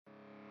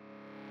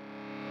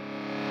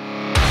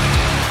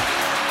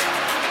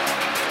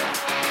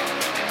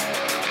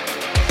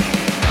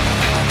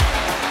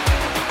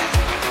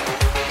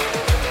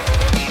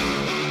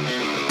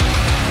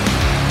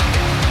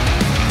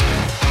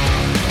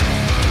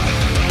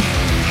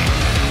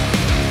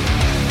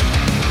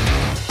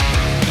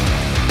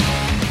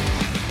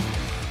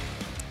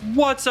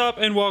What's up,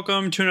 and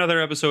welcome to another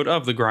episode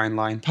of the Grind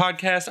Line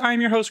Podcast. I'm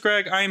your host,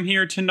 Greg. I am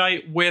here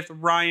tonight with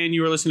Ryan.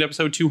 You are listening to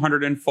episode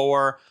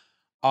 204.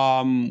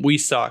 We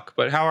suck,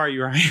 but how are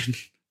you, Ryan?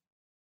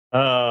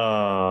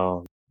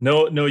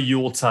 No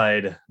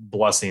Yuletide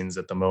blessings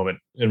at the moment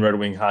in Red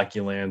Wing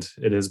hockey land.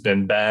 It has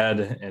been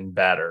bad and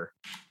badder.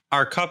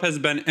 Our cup has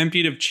been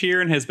emptied of cheer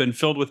and has been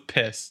filled with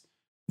piss.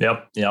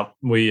 Yep.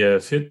 We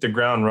have hit the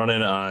ground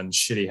running on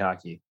shitty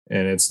hockey,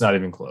 and it's not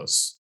even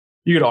close.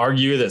 You could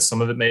argue that some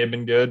of it may have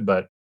been good,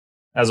 but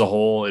as a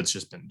whole, it's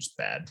just been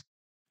bad.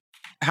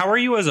 How are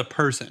you as a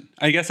person?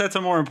 I guess that's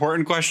a more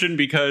important question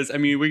because,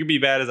 we could be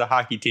bad as a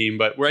hockey team,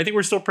 but I think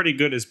we're still pretty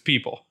good as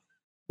people.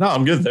 No,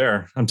 I'm good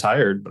there. I'm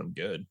tired, but I'm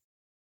good.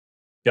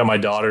 Got my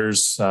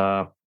daughter's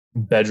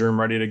bedroom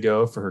ready to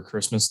go for her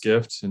Christmas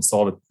gift.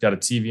 Got a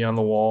TV on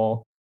the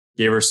wall.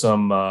 Gave her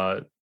some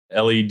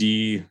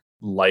LED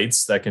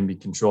lights that can be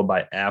controlled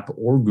by app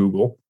or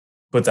Google.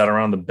 Put that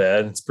around the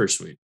bed. It's pretty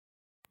sweet.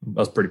 I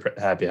was pretty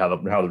happy how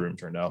the room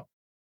turned out.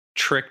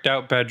 Tricked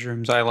out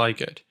bedrooms. I like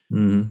it.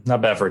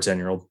 Not bad for a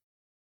 10-year-old.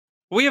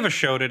 We have a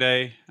show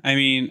today.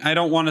 I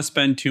don't want to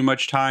spend too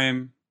much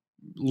time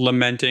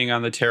lamenting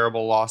on the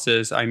terrible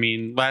losses.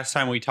 Last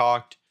time we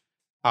talked,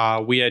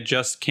 we had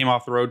just came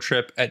off the road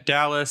trip at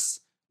Dallas.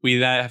 We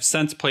have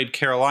since played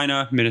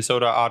Carolina,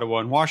 Minnesota, Ottawa,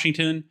 and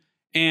Washington,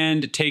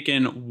 and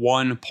taken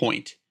 1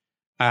 point.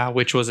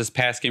 Which was this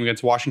past game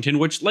against Washington,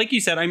 which, like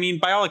you said,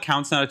 by all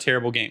accounts, not a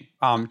terrible game.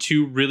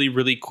 2 really,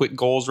 really quick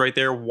goals right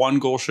there. 1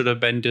 goal should have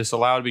been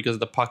disallowed because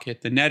the puck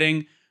hit the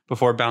netting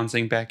before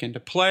bouncing back into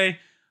play.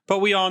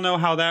 But we all know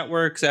how that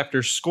works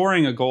after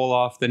scoring a goal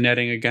off the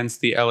netting against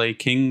the LA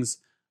Kings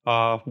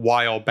a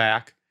while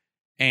back.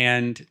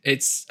 And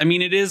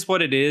it is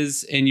what it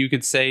is. And you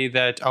could say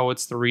that,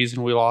 it's the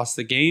reason we lost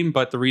the game.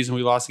 But the reason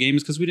we lost the game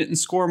is because we didn't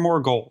score more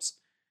goals.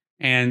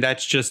 And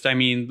that's just,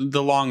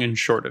 the long and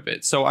short of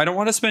it. So I don't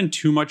want to spend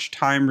too much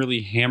time really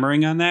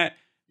hammering on that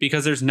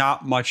because there's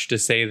not much to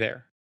say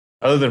there.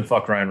 Other than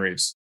fuck Ryan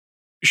Reeves.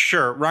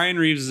 Sure, Ryan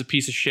Reeves is a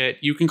piece of shit.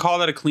 You can call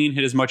that a clean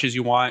hit as much as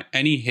you want.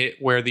 Any hit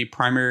where the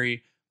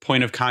primary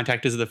point of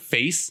contact is the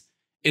face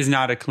is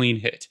not a clean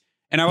hit.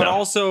 And I would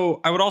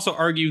also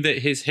argue that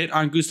his hit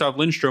on Gustav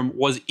Lindstrom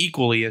was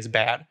equally as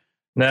bad.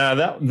 Nah,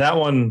 that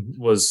one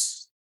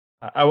was.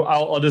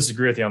 I'll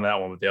disagree with you on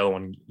that one, but the other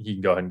one, he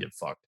can go ahead and get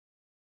fucked.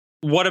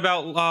 What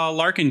about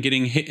Larkin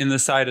getting hit in the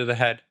side of the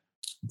head?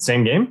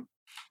 Same game?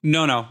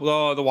 No,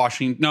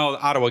 the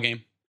Ottawa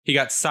game. He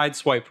got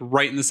sideswiped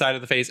right in the side of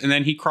the face, and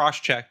then he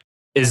cross-checked.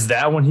 Is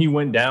that when he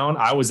went down?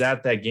 I was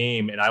at that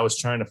game, and I was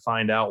trying to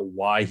find out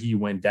why he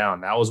went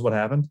down. That was what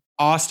happened?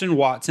 Austin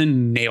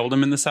Watson nailed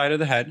him in the side of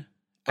the head.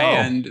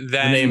 And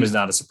then the name is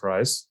not a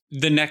surprise.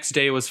 The next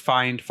day was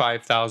fined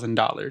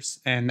 $5,000,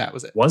 and that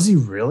was it. Was he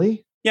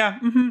really? Yeah.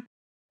 Mm-hmm.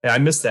 Yeah, I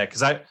missed that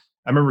because I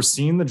remember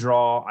seeing the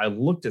draw. I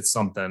looked at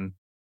something,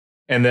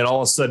 and then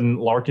all of a sudden,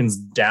 Larkin's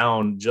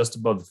down just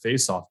above the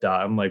faceoff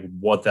dot. I'm like,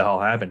 what the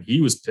hell happened?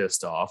 He was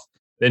pissed off.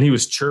 Then he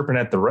was chirping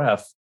at the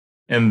ref,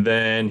 and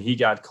then he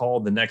got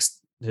called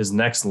his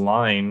next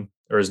line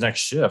or his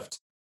next shift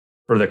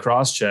for the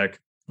cross check,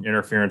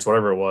 interference,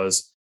 whatever it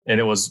was. And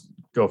it was,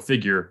 go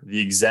figure, the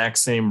exact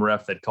same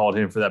ref that called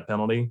him for that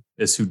penalty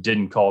is who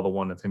didn't call the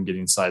one of him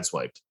getting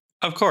sideswiped.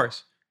 Of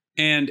course.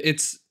 And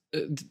it's,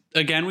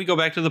 again, we go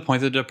back to the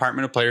point that the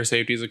Department of Player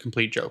Safety is a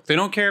complete joke. They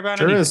don't care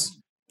about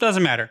anything.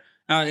 Doesn't matter.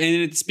 And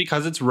it's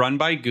because it's run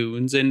by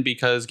goons and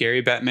because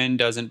Gary Bettman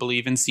doesn't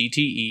believe in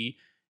CTE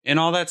and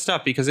all that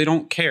stuff because they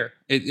don't care.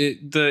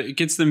 It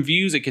gets them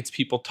views. It gets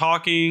people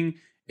talking.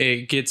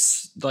 It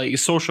gets like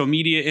social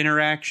media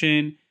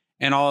interaction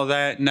and all of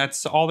that. And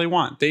that's all they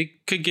want. They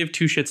could give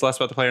 2 shits less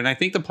about the player. And I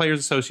think the Players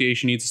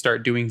Association needs to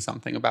start doing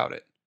something about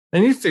it.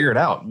 They need to figure it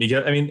out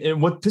because,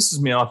 what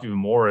pisses me off even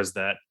more is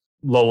that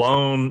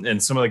Lalone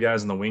and some of the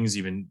guys in the wings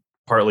even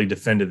partly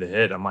defended the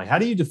hit. I'm like, how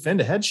do you defend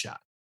a headshot?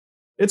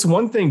 It's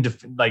one thing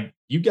to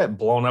you get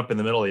blown up in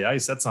the middle of the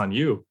ice. That's on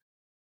you.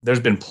 There's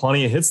been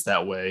plenty of hits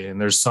that way.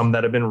 And there's some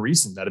that have been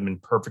recent that have been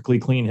perfectly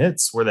clean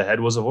hits where the head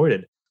was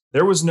avoided.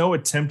 There was no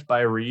attempt by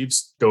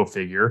Reeves, go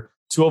figure,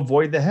 to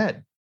avoid the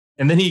head.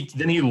 And then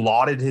he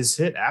lauded his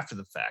hit after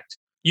the fact.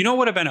 You know what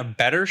would have been a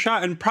better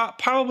shot and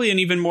probably an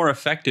even more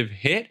effective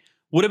hit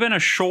would have been a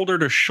shoulder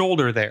to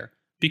shoulder there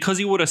because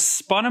he would have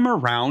spun him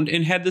around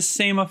and had the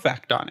same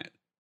effect on it.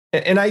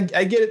 And I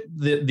get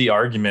the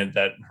argument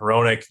that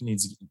Hronek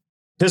needs to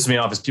piss me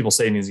off as people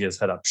say he needs to get his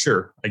head up.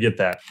 Sure, I get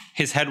that.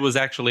 His head was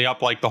actually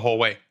up like the whole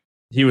way.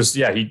 He was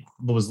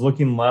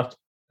looking left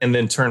and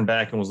then turned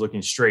back and was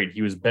looking straight.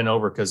 He was bent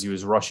over because he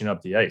was rushing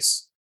up the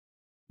ice.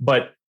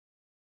 But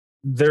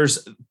there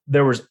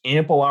was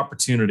ample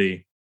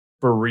opportunity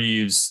for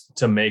Reeves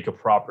to make a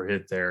proper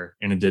hit there,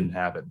 and it didn't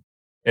happen.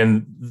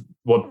 And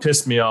what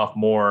pissed me off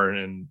more,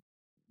 and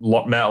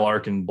Matt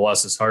Larkin,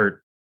 bless his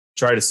heart,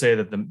 tried to say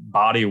that the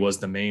body was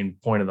the main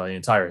point of the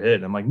entire hit.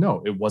 And I'm like,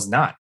 no, it was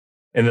not.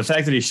 And the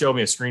fact that he showed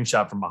me a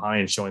screenshot from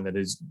behind showing that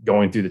he's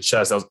going through the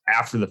chest, that was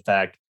after the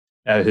fact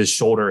his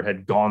shoulder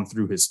had gone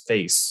through his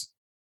face.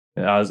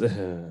 And I was,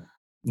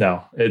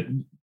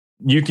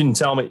 You can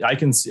tell me, I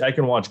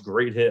can watch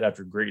great hit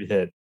after great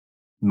hit.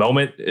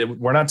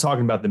 We're not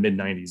talking about the mid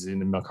 90s,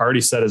 and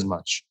McCarty said as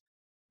much.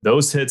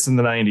 Those hits in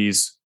the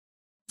 90s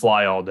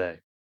fly all day.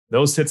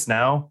 Those hits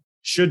now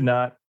should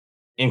not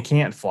and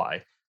can't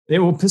fly. It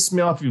will piss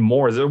me off even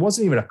more. There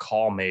wasn't even a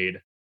call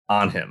made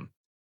on him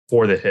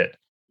for the hit,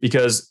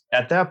 because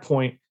at that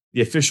point,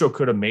 the official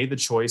could have made the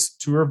choice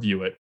to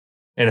review it,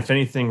 and if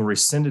anything,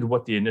 rescinded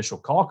what the initial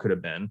call could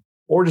have been,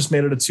 or just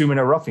made it a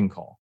 2-minute roughing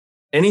call.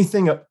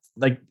 Anything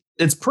like,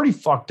 it's pretty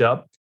fucked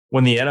up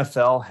when the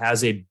NFL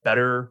has a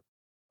better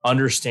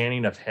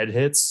understanding of head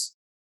hits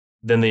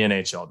than the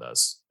NHL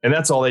does. And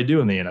that's all they do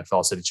in the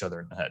NFL, is hit each other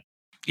in the head.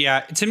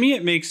 Yeah, to me,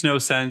 it makes no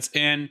sense.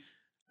 And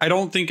I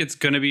don't think it's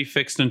going to be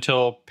fixed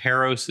until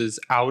Peros is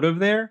out of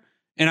there.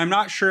 And I'm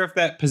not sure if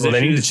that position...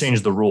 Well, they need to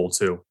change the rule,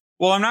 too.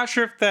 Well, I'm not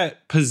sure if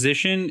that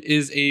position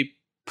is a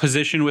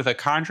position with a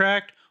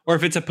contract or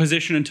if it's a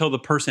position until the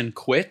person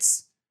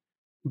quits.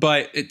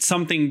 But it's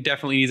something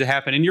definitely needs to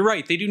happen. And you're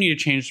right, they do need to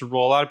change the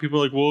rule. A lot of people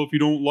are like, well, if you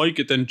don't like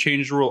it, then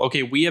change the rule.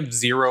 Okay, we have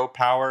zero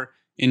power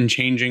in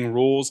changing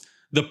rules.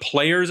 The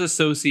Players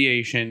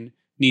Association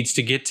needs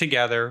to get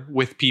together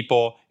with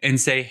people and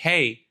say,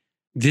 hey,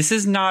 this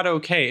is not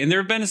okay. And there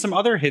have been some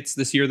other hits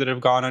this year that have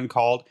gone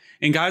uncalled.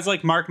 And guys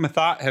like Mark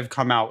Mathot have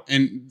come out.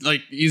 And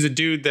like, he's a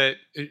dude that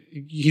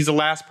he's the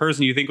last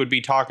person you think would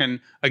be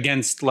talking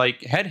against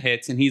like head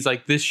hits. And he's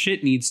like, this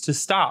shit needs to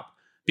stop.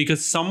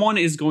 Because someone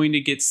is going to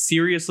get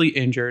seriously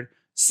injured.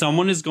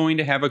 Someone is going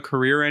to have a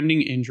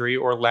career-ending injury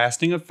or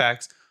lasting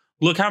effects.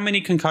 Look how many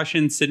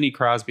concussions Sidney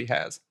Crosby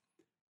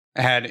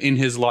had in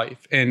his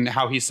life and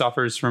how he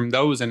suffers from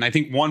those. And I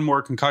think one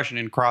more concussion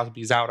and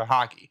Crosby's out of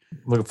hockey.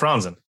 Look at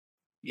Franzen.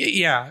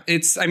 Yeah,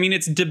 it's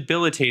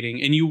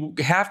debilitating. And you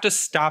have to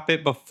stop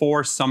it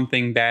before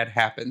something bad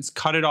happens.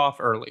 Cut it off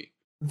early.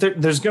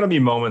 There's going to be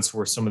moments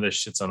where some of this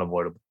shit's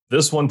unavoidable.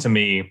 This one, to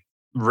me,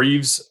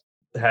 Reeves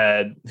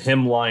had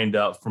him lined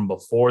up from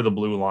before the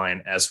blue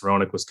line as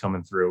Vrana was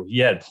coming through. He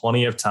had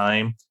plenty of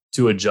time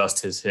to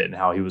adjust his hit and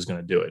how he was going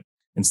to do it.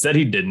 Instead,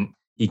 he didn't.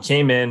 He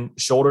came in,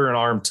 shoulder and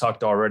arm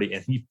tucked already,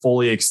 and he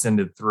fully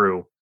extended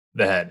through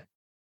the head.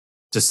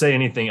 To say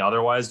anything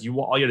otherwise,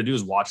 all you had to do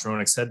is watch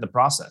Hronek's head in the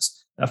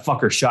process. That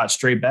fucker shot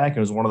straight back and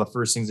was one of the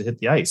first things to hit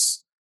the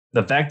ice.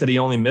 The fact that he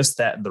only missed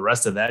the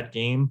rest of that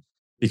game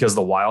because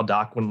the Wild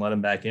doc wouldn't let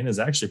him back in is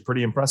actually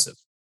pretty impressive.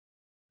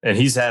 And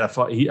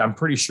I'm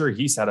pretty sure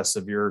he's had a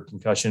severe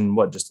concussion,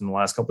 just in the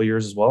last couple of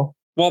years as well.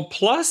 Well,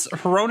 plus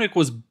Hronek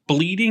was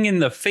bleeding in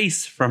the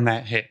face from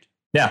that hit.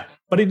 Yeah,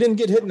 but he didn't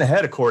get hit in the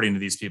head, according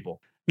to these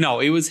people. No,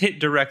 it was hit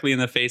directly in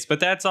the face. But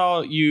that's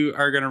all you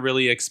are going to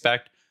really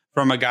expect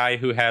from a guy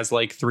who has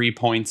like 3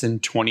 points in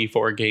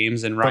 24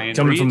 games. And Ryan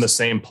coming Reeves. From the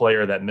same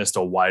player that missed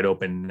a wide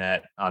open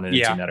net on an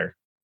empty netter.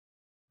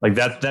 Like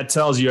that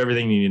tells you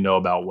everything you need to know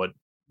about what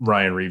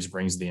Ryan Reeves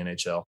brings to the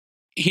NHL.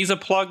 He's a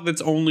plug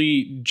that's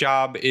only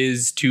job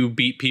is to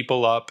beat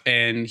people up,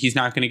 and he's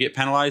not going to get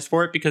penalized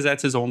for it because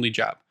that's his only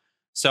job.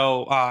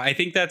 So I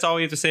think that's all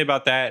we have to say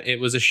about that. It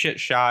was a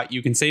shit shot.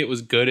 You can say it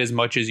was good as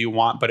much as you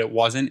want, but it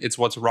wasn't. It's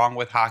what's wrong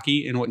with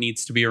hockey and what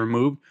needs to be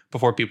removed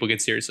before people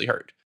get seriously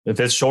hurt. If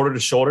it's shoulder to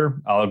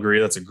shoulder, I'll agree.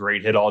 That's a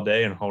great hit all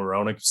day, and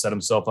Hronek set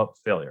himself up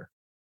for failure.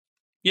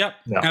 Yep,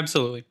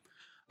 absolutely.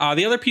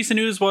 The other piece of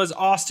news was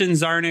Austin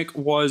Czarnik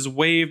was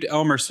waived.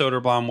 Elmer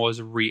Soderblom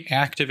was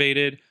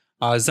reactivated.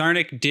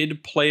 Czarnik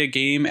did play a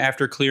game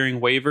after clearing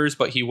waivers,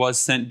 but he was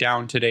sent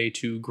down today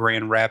to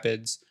Grand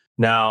Rapids.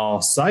 Now,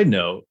 side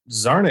note,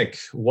 Czarnik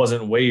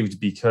wasn't waived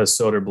because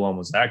Soderblom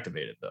was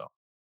activated, though.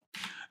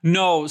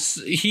 No,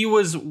 he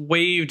was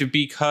waived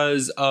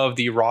because of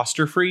the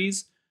roster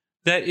freeze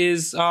that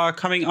is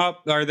coming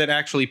up, or that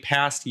actually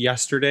passed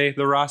yesterday,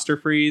 the roster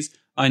freeze,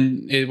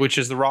 which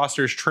is the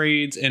roster's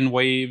trades and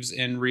waives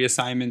and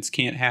reassignments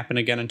can't happen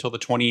again until the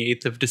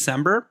 28th of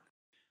December.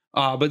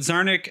 But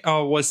Czarnik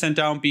was sent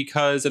down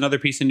because another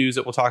piece of news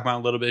that we'll talk about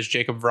in a little bit is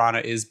Jakub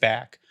Vrana is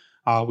back.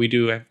 We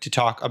do have to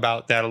talk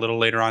about that a little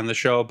later on in the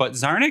show. But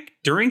Czarnik,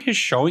 during his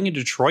showing in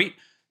Detroit,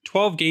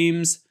 12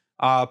 games,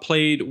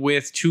 played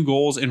with 2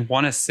 goals and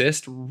 1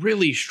 assist,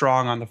 really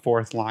strong on the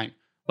fourth line.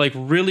 Like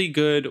really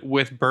good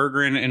with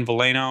Berggren and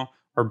Veleno,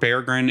 or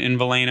Berggren and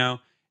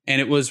Veleno.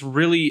 And it was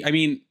really,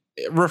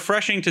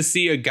 refreshing to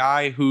see a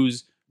guy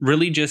who's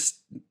really just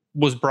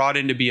was brought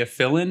in to be a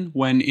fill-in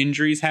when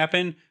injuries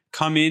happen,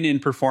 come in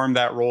and perform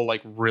that role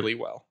like really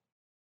well.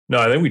 No,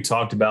 I think we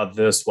talked about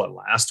this,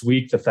 last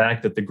week, the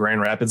fact that the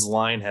Grand Rapids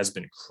line has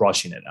been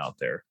crushing it out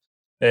there.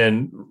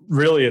 And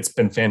really, it's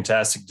been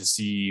fantastic to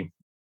see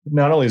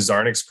not only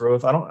Czarnik's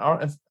growth. I don't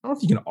know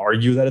if you can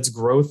argue that it's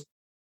growth.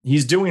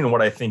 He's doing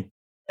what I think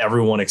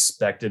everyone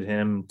expected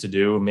him to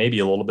do, maybe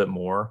a little bit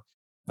more.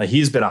 Like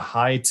he's been a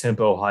high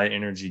tempo, high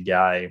energy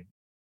guy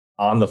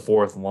on the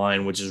fourth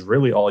line, which is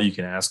really all you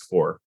can ask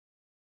for.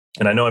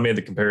 And I know I made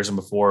the comparison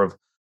before of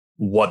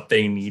what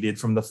they needed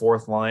from the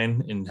fourth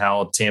line and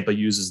how Tampa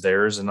uses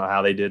theirs and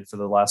how they did for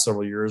the last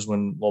several years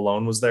when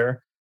Lalonde was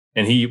there.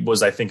 And he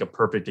was, I think, a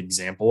perfect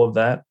example of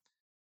that.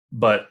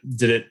 But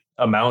did it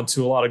amount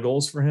to a lot of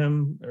goals for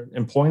him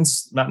in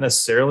points, not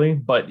necessarily,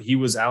 but he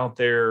was out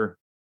there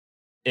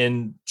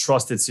in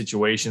trusted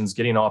situations,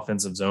 getting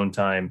offensive zone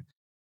time,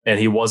 and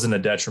he wasn't a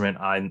detriment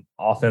on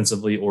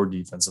offensively or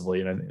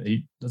defensively. And I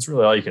think that's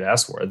really all you could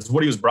ask for. It's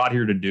what he was brought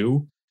here to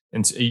do.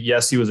 And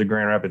yes, he was a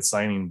Grand Rapids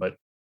signing, but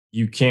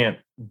you can't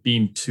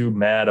be too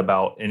mad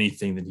about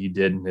anything that he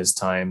did in his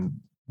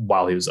time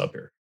while he was up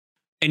here.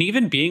 And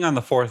even being on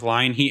the fourth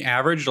line, he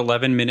averaged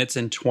 11 minutes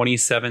and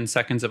 27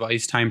 seconds of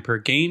ice time per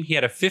game. He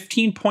had a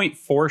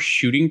 15.4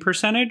 shooting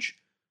percentage,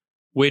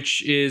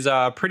 which is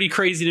pretty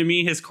crazy to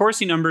me. His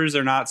Corsi numbers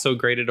are not so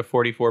great at a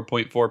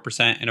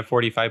 44.4% and a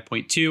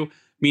 45.2,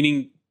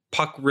 meaning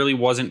puck really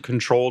wasn't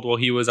controlled while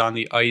he was on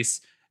the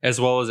ice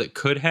as well as it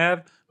could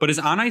have. But his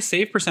on-ice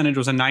save percentage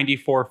was a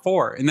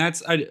 94.4.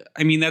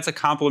 And that's a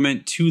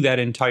compliment to that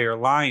entire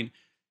line,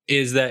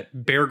 is that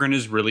Berggren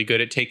is really good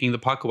at taking the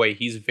puck away.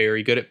 He's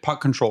very good at puck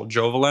control.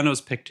 Joe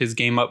Veleno's picked his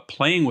game up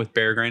playing with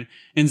Berggren.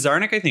 And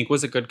Zarnik, I think,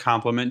 was a good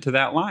compliment to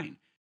that line.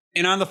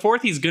 And on the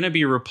fourth, he's going to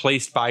be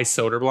replaced by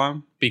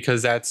Soderblom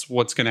because that's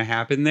what's going to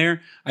happen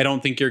there. I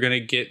don't think you're going to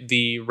get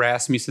the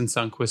Rasmussen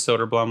Sundqvist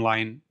Soderblom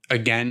line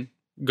again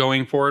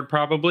going forward,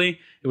 probably.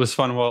 It was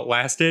fun while it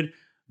lasted.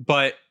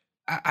 But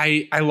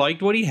I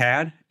liked what he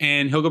had,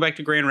 and he'll go back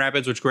to Grand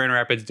Rapids, which Grand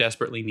Rapids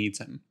desperately needs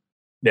him.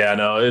 Yeah,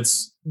 no,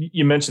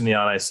 you mentioned the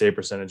on-ice save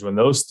percentage. When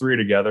those three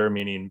together,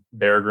 meaning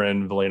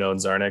Berggren, Veleno, and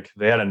Zarnik,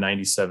 they had a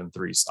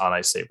 97.3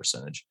 on-ice save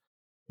percentage.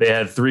 They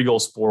had 3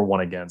 goals for, 1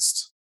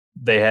 against.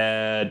 They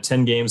had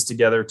 10 games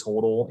together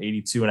total,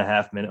 82 and a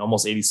half minutes,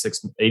 almost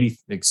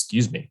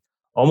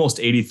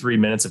 83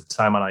 minutes of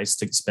time on ice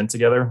spent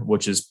together,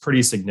 which is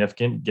pretty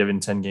significant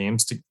given 10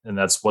 games. And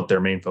that's what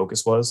their main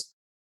focus was.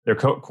 Their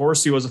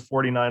Corsi was a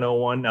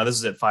 49.01. Now this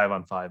is at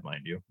 5-on-5,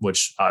 mind you,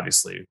 which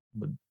obviously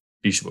would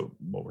be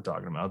what we're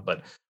talking about.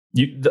 But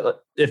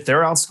if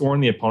they're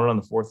outscoring the opponent on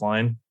the fourth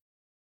line,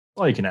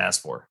 all you can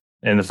ask for.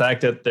 And the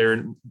fact that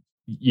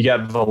you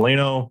got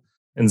Veleno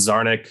and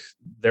Zarnik,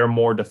 they're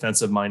more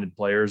defensive-minded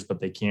players, but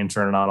they can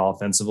turn it on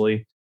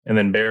offensively. And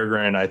then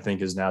Berggren, I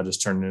think, is now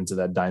just turning into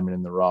that diamond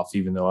in the rough,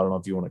 even though I don't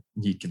know if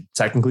he could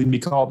technically be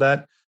called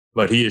that,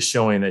 but he is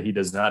showing that he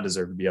does not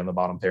deserve to be on the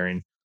bottom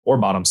pairing or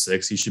bottom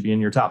 6. He should be in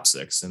your top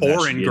 6.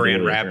 Or in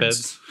Grand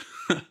Rapids.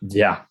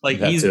 Yeah.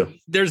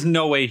 There's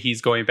no way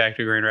he's going back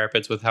to Grand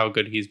Rapids with how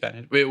good he's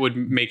been. It would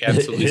make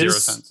absolutely zero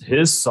sense.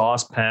 His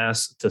sauce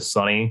pass to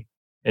Sonny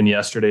in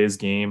yesterday's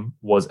game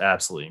was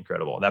absolutely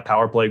incredible. That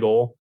power play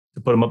goal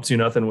to put him up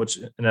 2-0, which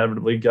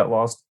inevitably got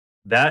lost.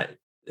 That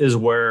is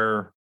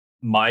where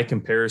my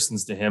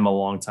comparisons to him a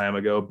long time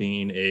ago,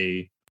 being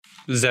a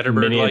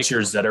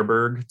miniature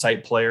Zetterberg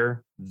type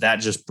player, that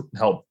just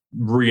helped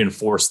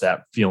reinforce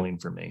that feeling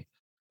for me.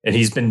 And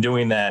he's been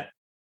doing that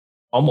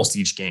almost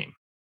each game.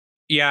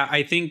 Yeah,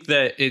 I think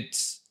that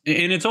it's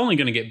only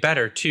going to get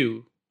better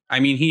too. I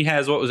mean, he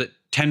has,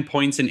 10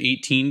 points in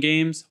 18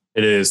 games?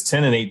 It is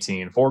 10 and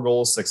 18, 4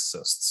 goals, 6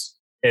 assists,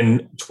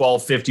 and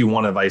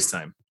 12.51 of ice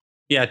time.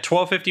 Yeah,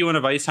 12.51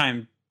 of ice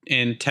time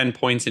in 10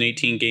 points in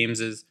 18 games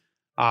is,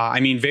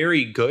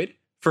 very good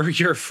for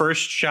your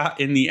first shot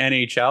in the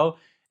NHL,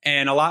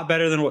 and a lot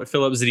better than what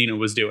Filip Zadina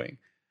was doing.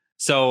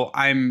 So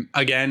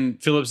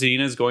Filip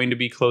Zadina is going to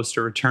be close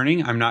to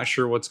returning. I'm not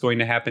sure what's going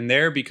to happen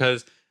there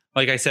because,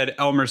 like I said,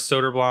 Elmer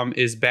Soderblom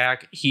is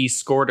back. He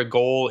scored a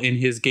goal in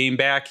his game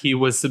back. He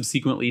was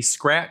subsequently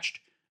scratched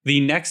the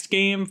next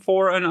game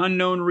for an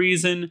unknown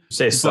reason.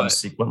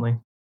 Subsequently?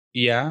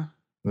 Yeah.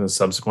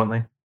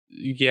 Subsequently?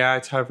 Yeah,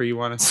 it's however you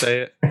want to say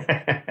it.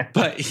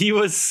 But he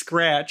was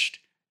scratched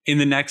in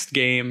the next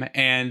game.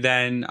 And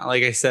then,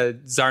 like I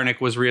said,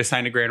 Zarnik was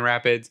reassigned to Grand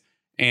Rapids,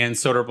 and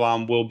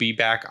Soderblom will be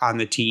back on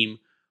the team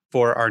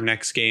for our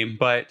next game.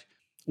 But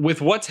with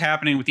what's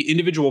happening with the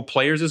individual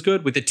players is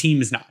good, with the team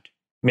is not.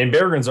 I mean,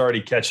 Berggren's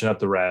already catching up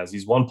to Raz.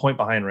 He's 1 point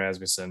behind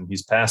Rasmussen.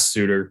 He's past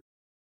Suter.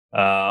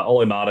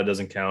 Olimata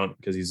doesn't count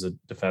because he's a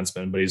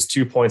defenseman, but he's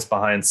 2 points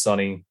behind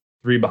Sonny,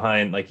 3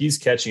 behind. Like, he's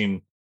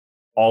catching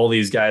all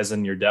these guys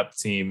in your depth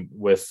team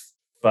with,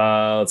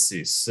 between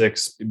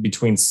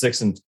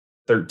 6 and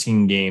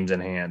 13 games in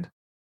hand.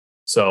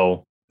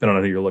 So I don't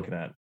know who you're looking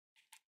at.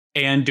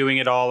 And doing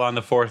it all on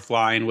the fourth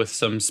line with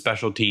some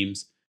special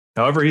teams.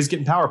 However, he's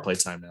getting power play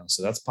time now,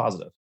 so that's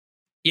positive.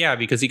 Yeah,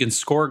 because he can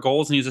score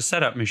goals and he's a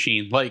setup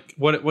machine. Like,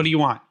 what do you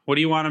want? What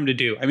do you want him to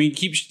do? I mean,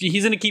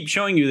 he's going to keep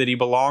showing you that he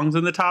belongs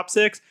in the top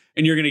 6,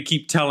 and you're going to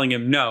keep telling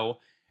him no.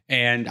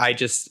 And I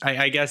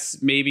guess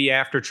maybe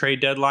after trade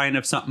deadline,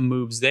 if something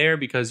moves there,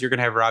 because you're going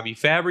to have Robbie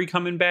Fabry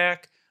coming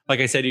back. Like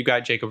I said, you've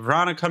got Jakub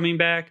Vrana coming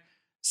back.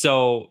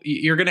 So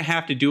you're going to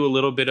have to do a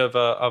little bit of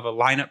a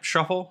lineup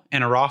shuffle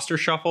and a roster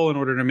shuffle in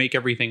order to make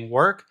everything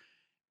work.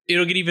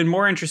 It'll get even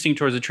more interesting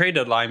towards the trade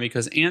deadline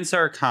because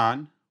Ansar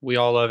Khan, we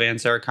all love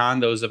Ansar Khan,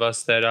 those of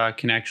us that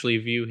can actually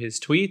view his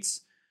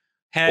tweets,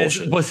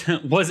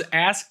 was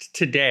asked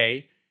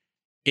today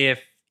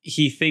if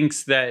he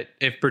thinks that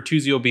if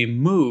Bertuzzi will be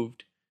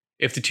moved,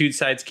 if the two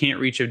sides can't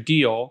reach a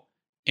deal,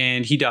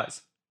 and he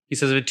does. He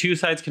says if the two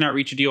sides cannot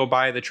reach a deal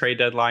by the trade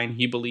deadline,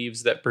 he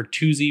believes that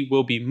Bertuzzi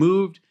will be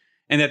moved.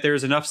 and that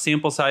there's enough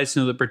sample size to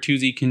know that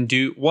Bertuzzi can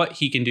do what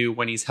he can do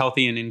when he's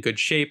healthy and in good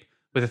shape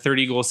with a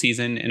 30-goal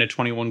season and a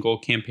 21-goal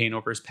campaign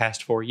over his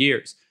past 4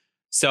 years.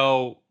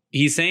 So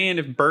he's saying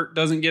if Bert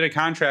doesn't get a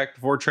contract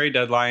before trade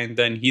deadline,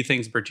 then he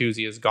thinks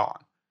Bertuzzi is gone.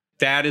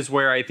 That is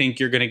where I think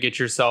you're going to get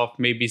yourself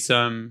maybe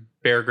some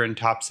Berggren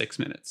top 6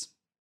 minutes.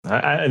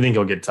 I think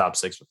he'll get top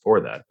 6 before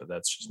that, but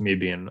that's just me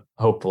being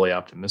hopefully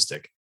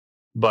optimistic.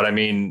 But I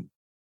mean,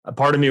 a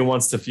part of me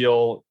wants to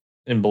feel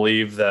and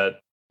believe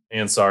that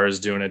Ansar is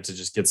doing it to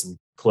just get some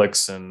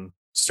clicks and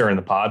stir in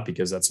the pot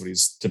because that's what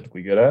he's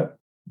typically good at.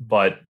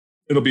 But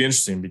it'll be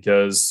interesting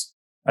because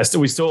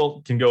we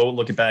still can go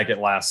look back at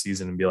last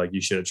season and be like, you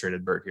should have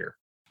traded Bert here.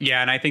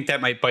 Yeah, and I think that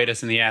might bite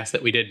us in the ass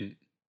that we didn't.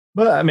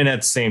 But I mean,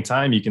 at the same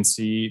time, you can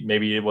see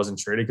maybe it wasn't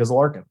traded because of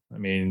Larkin. I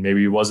mean,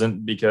 maybe it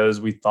wasn't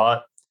because we thought.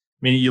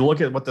 I mean, you look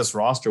at what this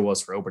roster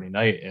was for opening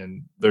night,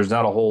 and there's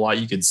not a whole lot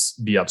you could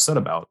be upset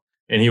about.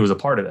 And he was a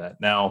part of that.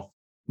 Now,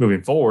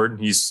 moving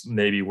forward, he's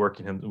maybe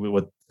working him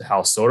with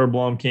how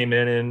Soderblom came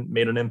in and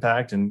made an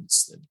impact and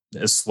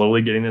is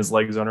slowly getting his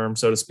legs under him,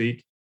 so to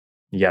speak.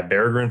 You got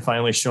Berggren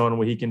finally showing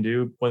what he can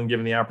do when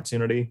given the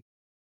opportunity.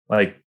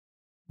 Like,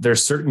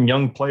 there's certain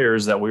young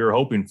players that we were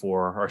hoping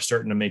for are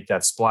starting to make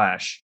that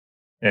splash.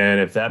 And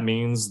if that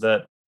means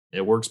that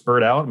it works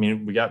Bert out, I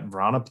mean, we got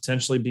Vrana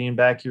potentially being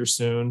back here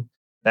soon.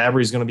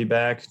 Fabry's going to be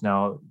back.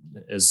 Now,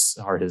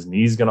 are his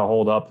knees going to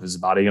hold up? Is his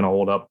body going to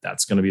hold up?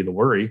 That's going to be the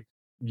worry.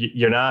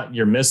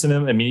 You're missing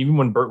him. I mean, even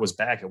when Bert was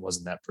back, it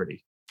wasn't that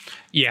pretty.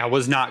 Yeah, it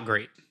was not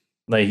great.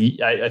 Like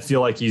I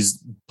feel like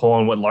he's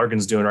pulling what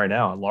Larkin's doing right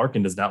now.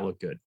 Larkin does not look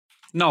good.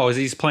 No, as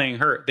he's playing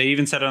hurt. They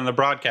even said it on the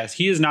broadcast.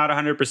 He is not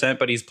 100%,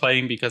 but he's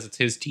playing because it's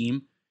his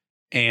team.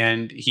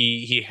 And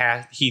he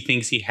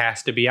thinks he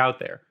has to be out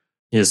there.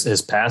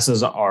 His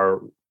passes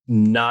are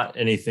not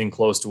anything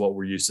close to what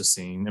we're used to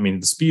seeing. I mean,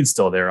 the speed's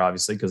still there,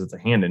 obviously, because it's a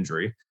hand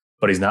injury,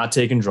 but he's not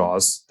taking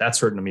draws. That's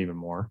hurting him even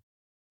more.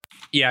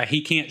 Yeah,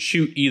 he can't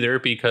shoot either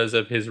because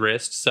of his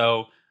wrist.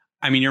 So,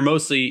 I mean,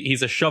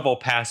 he's a shovel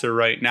passer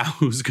right now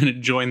who's going to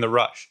join the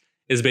rush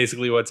is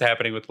basically what's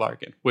happening with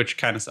Larkin, which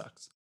kind of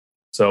sucks.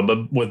 So,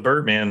 but with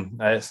Bert, man,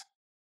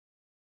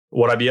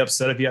 would I be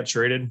upset if he got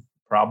traded?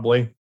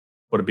 Probably.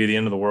 Would it be the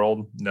end of the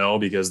world? No,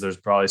 because there's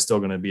probably still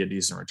going to be a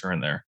decent return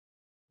there.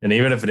 And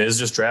even if it is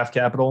just draft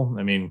capital,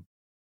 I mean,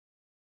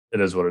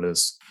 it is what it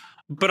is.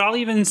 But I'll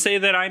even say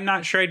that I'm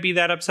not sure I'd be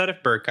that upset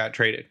if Bert got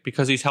traded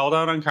because he's held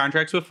out on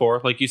contracts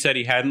before. Like you said,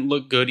 he hadn't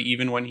looked good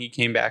even when he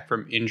came back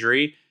from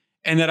injury.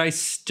 And that I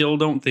still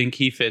don't think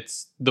he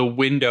fits the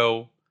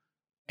window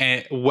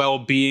and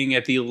well-being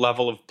at the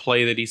level of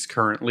play that he's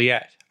currently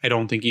at. I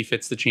don't think he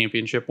fits the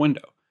championship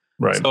window.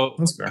 Right. So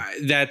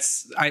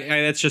that's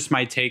just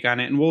my take on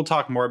it. And we'll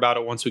talk more about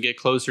it once we get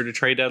closer to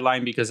trade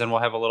deadline, because then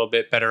we'll have a little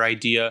bit better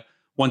idea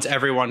once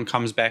everyone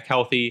comes back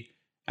healthy.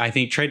 I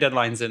think trade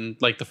deadline's in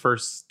like the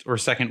first or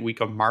second week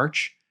of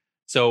March.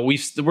 So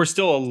we're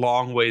still a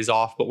long ways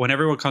off. But when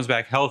everyone comes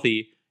back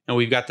healthy and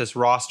we've got this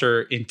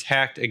roster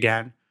intact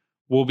again,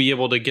 we'll be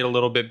able to get a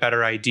little bit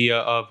better idea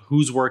of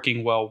who's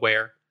working well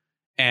where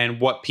and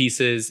what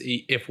pieces,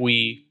 if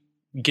we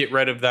get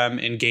rid of them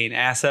and gain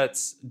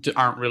assets,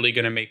 aren't really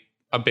going to make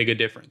a big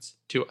difference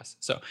to us.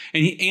 So,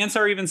 and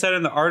Ansar even said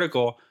in the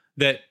article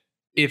that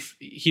if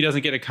he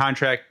doesn't get a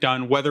contract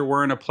done, whether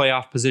we're in a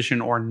playoff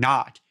position or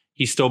not,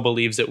 he still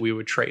believes that we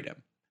would trade him.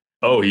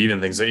 Oh, he even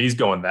thinks that he's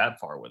going that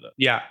far with it.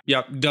 Yeah.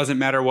 Doesn't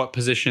matter what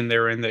position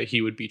they're in, that he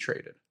would be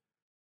traded.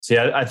 See,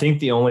 I think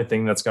the only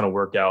thing that's going to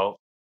work out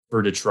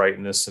for Detroit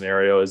in this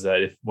scenario is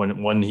that if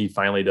when he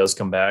finally does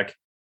come back,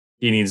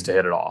 he needs to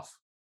hit it off.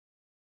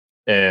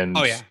 And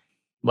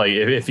like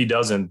if he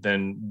doesn't,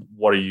 then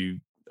what are you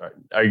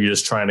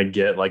just trying to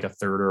get like a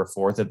third or a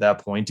fourth at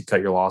that point to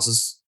cut your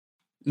losses?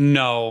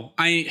 No,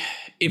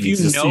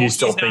 you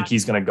still think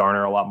he's going to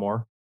garner a lot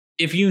more.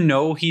 If you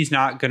know he's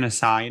not going to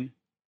sign,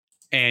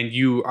 and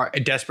you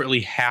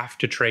desperately have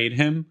to trade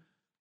him,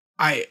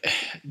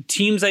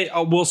 teams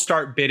will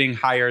start bidding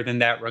higher than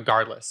that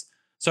regardless.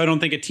 So I don't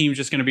think a team's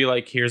just going to be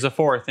like, here's a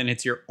fourth, and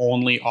it's your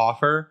only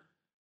offer.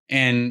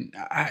 And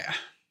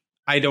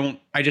I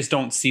just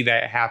don't see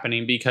that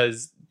happening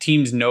because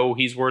teams know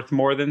he's worth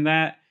more than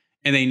that,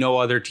 and they know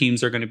other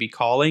teams are going to be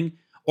calling.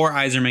 Or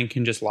Yzerman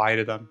can just lie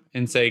to them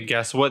and say,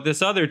 guess what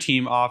this other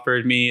team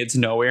offered me? It's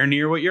nowhere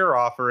near what you're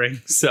offering.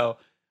 So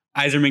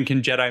Yzerman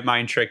can Jedi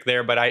mind trick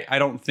there, but I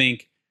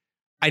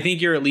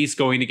think you're at least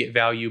going to get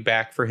value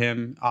back for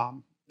him,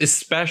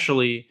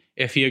 especially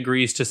if he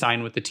agrees to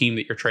sign with the team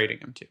that you're trading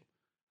him to.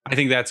 I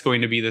think that's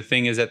going to be the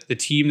thing, is that the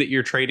team that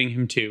you're trading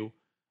him to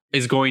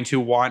is going to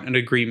want an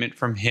agreement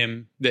from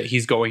him that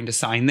he's going to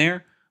sign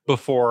there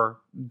before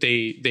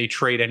they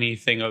trade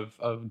anything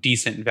of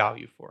decent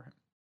value for him.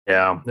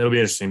 Yeah, it'll be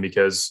interesting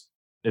because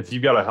if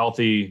you've got a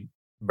healthy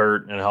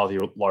Bert and a healthy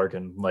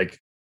Larkin,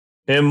 like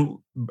him,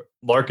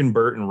 Larkin,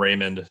 Bert, and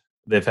Raymond,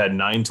 they've had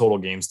 9 total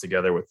games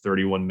together with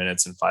 31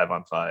 minutes and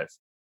 5-on-5.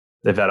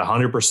 They've had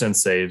 100%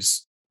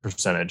 saves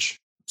percentage,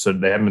 so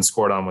they haven't been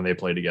scored on when they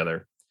play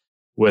together,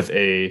 with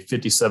a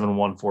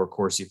 57-1-4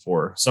 Corsi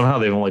for. Somehow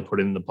they've only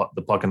put in the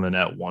puck in the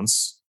net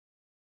once.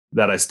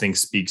 that I think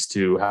speaks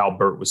to how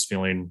Burt was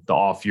feeling the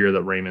off year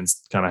that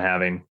Raymond's kind of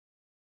having,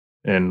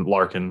 and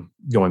Larkin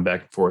going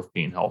back and forth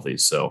being healthy.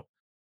 So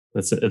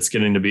it's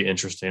getting to be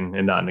interesting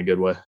and not in a good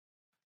way.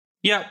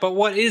 Yeah, but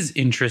what is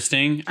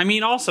interesting, I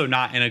mean, also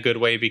not in a good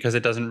way because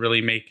it doesn't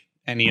really make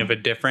any of a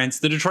difference.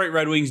 The Detroit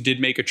Red Wings did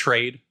make a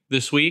trade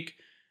this week.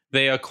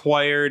 They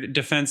acquired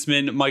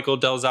defenseman Michael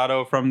Del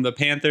Zotto from the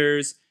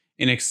Panthers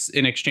in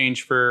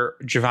exchange for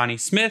Giovanni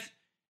Smith,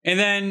 and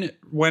then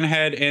went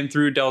ahead and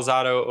threw Del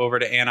Zotto over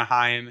to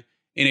Anaheim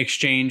in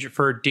exchange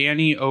for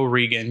Danny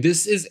O'Regan.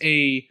 This is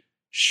a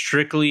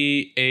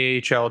strictly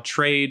AHL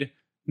trade.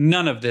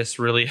 None of this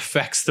really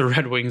affects the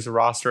Red Wings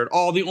roster at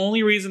all. The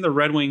only reason the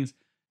Red Wings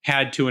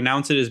had to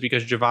announce it is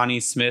because Giovanni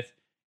Smith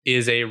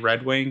is a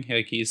Red Wing.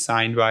 Like, he's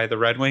signed by the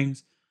Red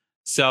Wings.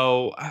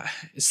 So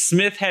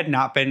Smith had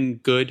not been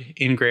good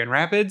in Grand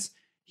Rapids.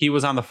 He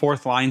was on the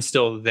fourth line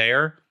still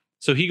there.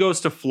 So he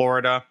goes to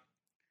Florida.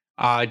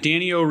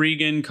 Danny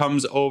O'Regan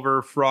comes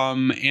over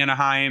from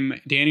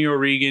Anaheim. Danny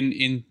O'Regan,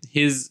 in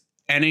his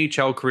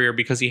NHL career,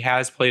 because he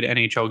has played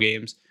NHL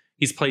games,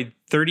 he's played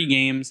 30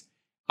 games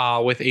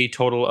with a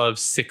total of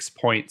 6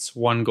 points,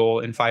 1 goal,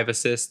 and 5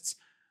 assists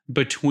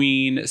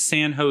between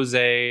San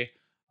Jose,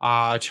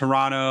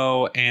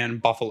 Toronto,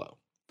 and Buffalo.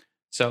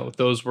 So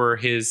those were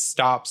his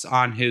stops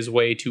on his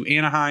way to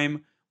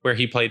Anaheim, where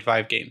he played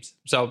 5 games.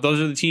 So those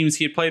are the teams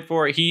he had played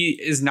for. He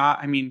is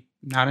not an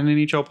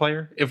NHL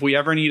player. If we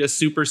ever need a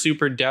super,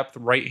 super depth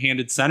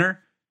right-handed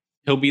center,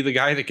 he'll be the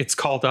guy that gets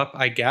called up,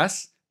 I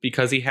guess,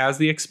 because he has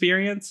the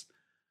experience.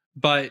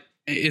 But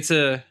it's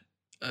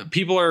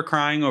people are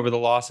crying over the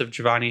loss of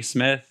Giovanni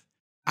Smith.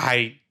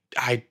 I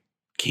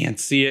can't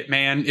see it,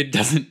 man. It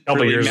doesn't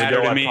really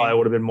matter to me. I probably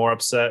would have been more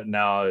upset.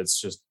 Now it's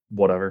just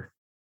whatever.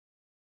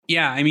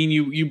 Yeah, I mean,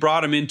 you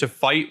brought him in to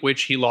fight,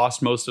 which he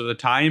lost most of the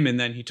time, and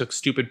then he took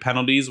stupid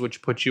penalties,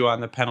 which put you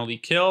on the penalty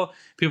kill.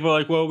 People are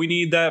like, well, we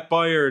need that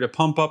fire to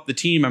pump up the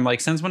team. I'm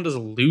like, since when does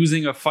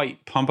losing a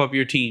fight pump up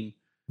your team?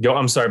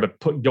 I'm sorry,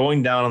 but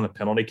going down on the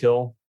penalty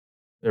kill,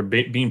 or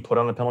being put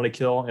on the penalty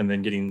kill and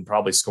then getting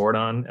probably scored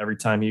on every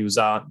time he was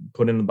out,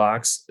 put in the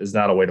box, is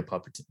not a way to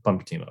pump your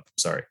team up. I'm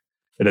sorry.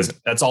 It isn't.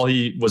 That's all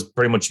he was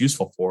pretty much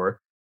useful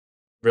for,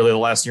 really, the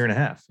last year and a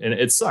half. And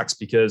it sucks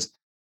because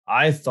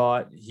I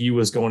thought he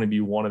was going to be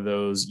one of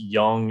those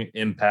young,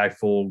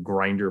 impactful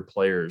grinder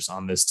players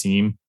on this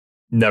team.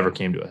 Never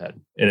came to a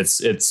head. And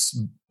it's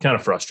kind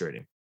of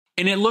frustrating.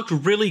 And it looked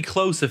really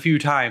close a few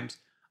times.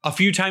 A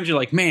few times you're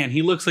like, man,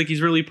 he looks like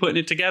he's really putting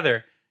it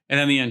together. And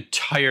then the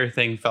entire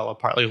thing fell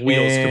apart. Like,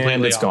 wheels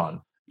completely off.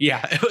 Gone.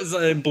 Yeah, it was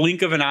a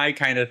blink of an eye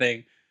kind of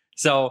thing.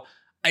 So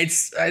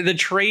it's the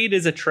trade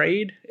is a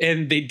trade,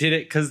 and they did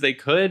it because they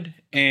could.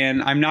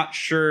 And I'm not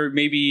sure,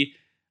 maybe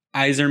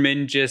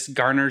Yzerman just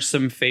garners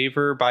some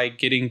favor by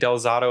getting Del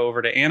Zotto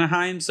over to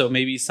Anaheim. So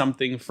maybe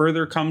something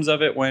further comes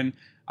of it when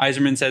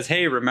Yzerman says,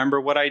 hey,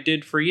 remember what I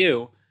did for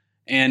you.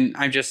 And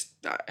I'm just,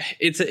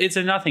 it's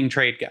a nothing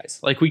trade, guys.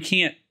 Like, we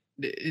can't,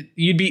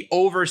 you'd be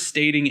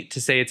overstating it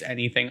to say it's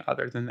anything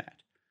other than that.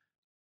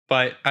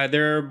 But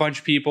there are a bunch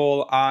of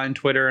people on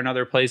Twitter and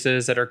other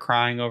places that are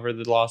crying over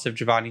the loss of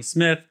Giovanni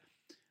Smith.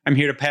 I'm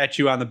here to pat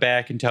you on the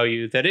back and tell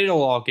you that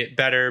it'll all get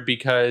better,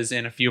 because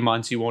in a few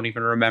months you won't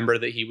even remember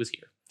that he was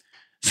here.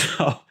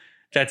 So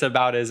that's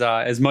about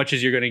as much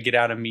as you're going to get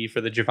out of me for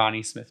the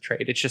Giovanni Smith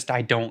trade. It's just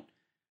I don't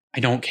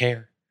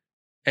care.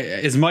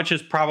 As much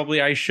as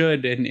probably I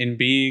should in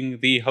being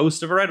the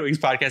host of a Red Wings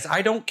podcast,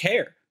 I don't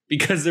care,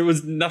 because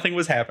nothing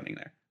was happening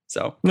there.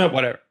 So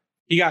Whatever.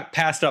 He got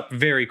passed up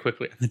very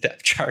quickly on the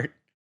depth chart.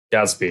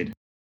 Godspeed.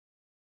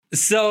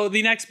 So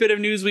the next bit of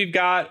news we've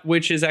got,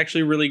 which is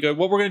actually really good.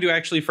 What we're going to do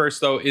actually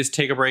first, though, is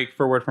take a break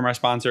for a word from our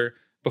sponsor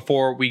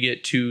before we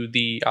get to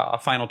the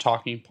final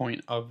talking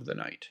point of the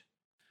night.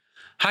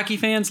 Hockey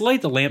fans,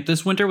 light the lamp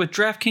this winter with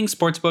DraftKings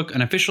Sportsbook,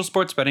 an official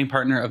sports betting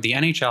partner of the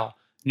NHL.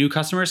 New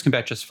customers can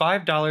bet just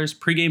 $5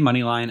 pregame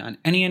moneyline on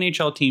any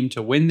NHL team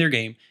to win their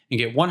game and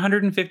get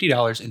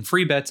 $150 in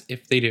free bets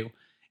if they do.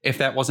 If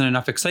that wasn't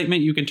enough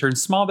excitement, you can turn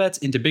small bets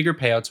into bigger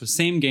payouts with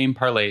same-game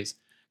parlays.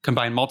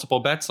 Combine multiple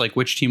bets like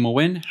which team will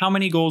win, how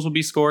many goals will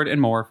be scored,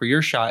 and more for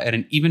your shot at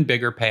an even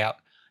bigger payout.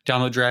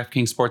 Download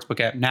DraftKings Sportsbook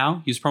app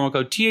now, use promo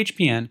code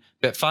THPN,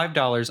 bet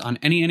 $5 on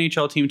any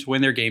NHL team to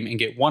win their game, and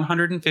get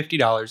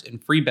 $150 in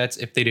free bets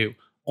if they do.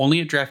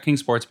 Only at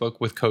DraftKings Sportsbook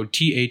with code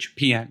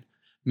THPN.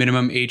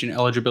 Minimum age and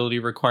eligibility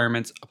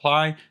requirements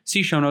apply.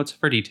 See show notes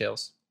for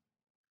details.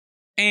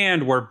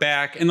 And we're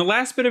back. And the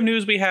last bit of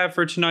news we have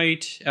for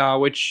tonight,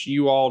 which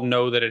you all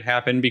know that it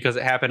happened because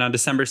it happened on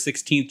December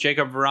 16th,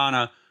 Jakub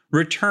Vrana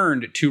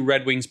returned to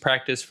Red Wings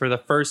practice for the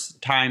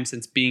first time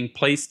since being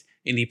placed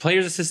in the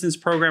Players Assistance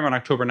Program on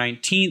October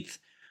 19th.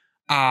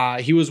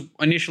 He was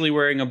initially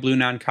wearing a blue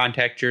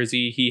non-contact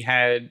jersey. He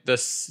had the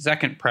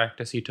second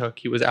practice he took.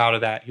 He was out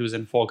of that. He was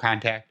in full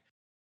contact.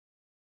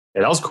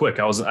 Yeah, that was quick.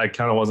 I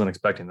kind of wasn't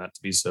expecting that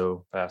to be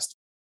so fast.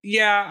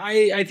 Yeah,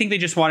 I think they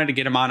just wanted to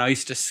get him on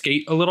ice to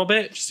skate a little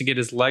bit, just to get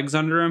his legs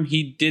under him.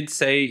 He did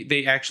say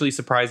they actually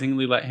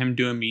surprisingly let him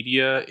do a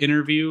media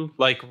interview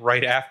like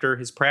right after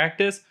his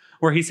practice,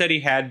 where he said he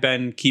had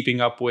been keeping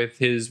up with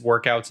his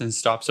workouts and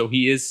stuff. So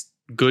he is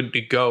good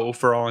to go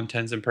for all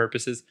intents and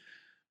purposes.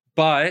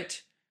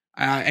 But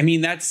I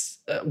mean,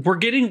 we're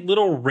getting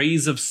little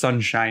rays of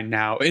sunshine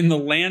now. In the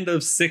land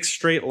of 6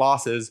 straight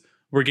losses,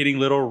 we're getting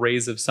little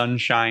rays of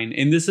sunshine.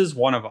 And this is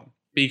one of them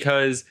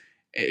because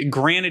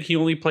granted, he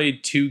only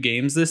played 2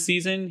 games this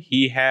season.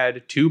 He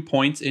had 2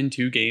 points in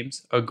 2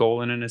 games, a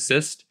goal and an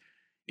assist.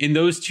 In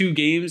those 2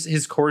 games,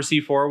 his Corsi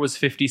 4 was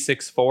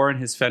 56-4 and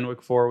his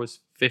Fenwick 4 was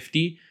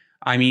 50.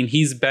 I mean,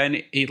 he's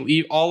been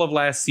all of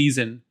last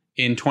season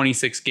in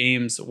 26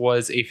 games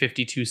was a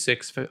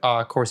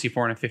 52-6 Corsi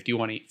 4 and a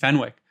 51-8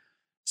 Fenwick.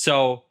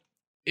 So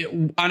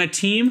on a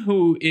team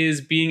who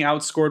is being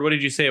outscored, what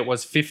did you say? It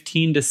was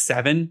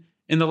 15-7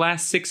 in the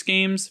last 6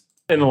 games?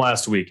 In the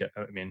last week,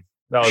 I mean,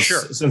 that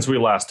was since we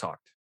last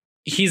talked.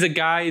 He's a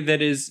guy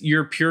that is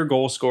your pure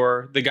goal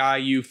scorer, the guy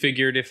you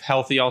figured if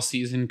healthy all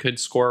season could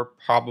score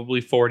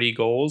probably 40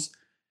 goals.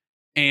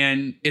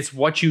 And it's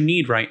what you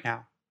need right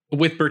now.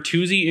 With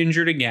Bertuzzi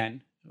injured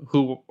again,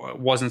 who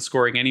wasn't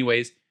scoring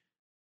anyways,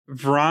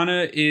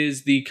 Vrana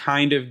is the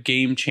kind of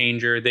game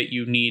changer that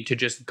you need to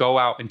just go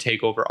out and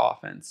take over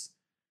offense.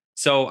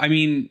 So, I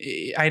mean,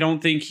 I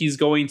don't think he's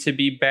going to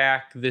be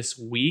back this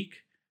week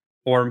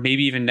or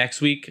maybe even next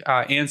week.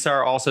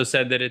 Ansar also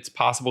said that it's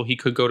possible he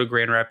could go to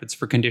Grand Rapids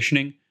for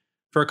conditioning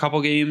for a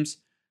couple games,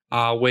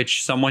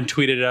 which someone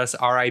tweeted us,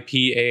 RIP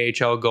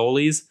AHL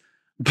goalies.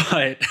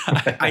 But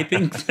I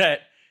think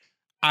that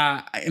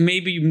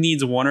maybe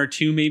needs 1 or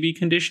 2 maybe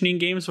conditioning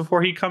games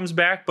before he comes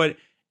back. But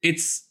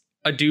it's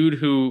a dude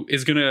who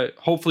is going to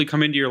hopefully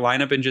come into your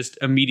lineup and just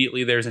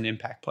immediately there's an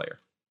impact player.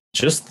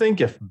 Just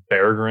think if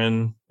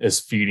Berggren is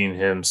feeding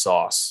him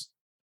sauce.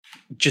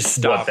 Just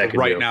stop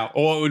right now.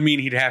 Well, it would mean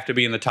he'd have to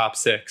be in the top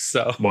 6.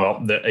 So,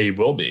 well, he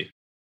will be.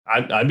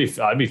 I'd be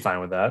fine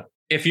with that.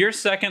 If your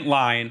second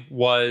line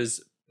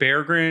was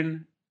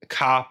Berggren,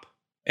 Kopp,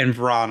 and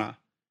Vrana,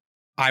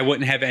 I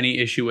wouldn't have any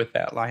issue with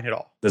that line at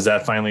all. Does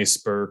that finally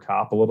spur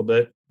Kopp a little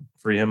bit?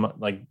 Free him,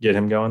 like get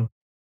him going?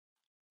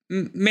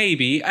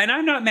 Maybe. And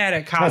I'm not mad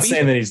at Kopp. I'm not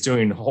saying that he's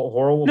doing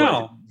horrible.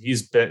 No, he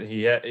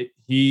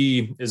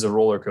is a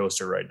roller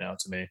coaster right now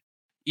to me.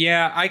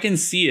 Yeah, I can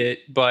see it,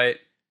 but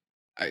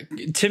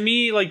to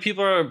me, like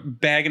people are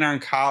bagging on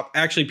Kopp.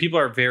 Actually, people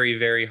are very,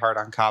 very hard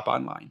on Kopp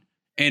online.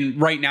 And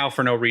right now,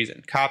 for no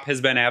reason. Kopp has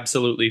been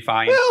absolutely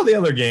fine. Well, the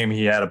other game,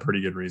 he had a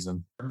pretty good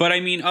reason. But I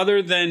mean,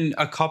 other than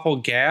a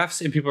couple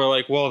gaffes, and people are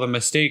like, well, the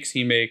mistakes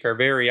he make are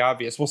very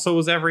obvious. Well, so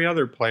is every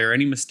other player.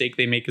 Any mistake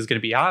they make is going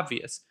to be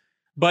obvious.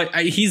 But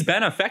he's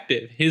been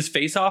effective. His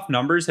face-off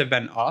numbers have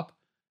been up.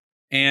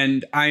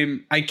 And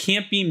I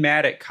can't be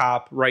mad at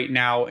Kopp right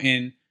now.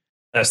 And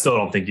I still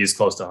don't think he's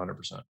close to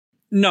 100%.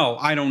 No,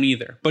 I don't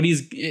either. But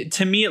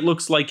to me, it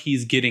looks like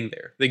he's getting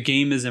there. The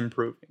game is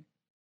improving.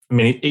 I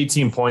mean,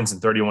 18 points in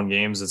 31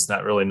 games. It's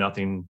not really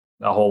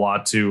a whole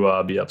lot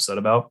to be upset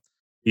about.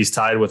 He's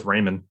tied with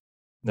Raymond,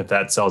 if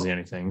that tells you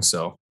anything.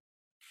 So,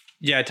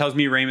 yeah, it tells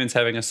me Raymond's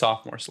having a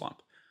sophomore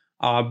slump.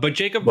 But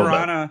Jakub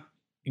Vrana,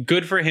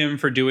 good for him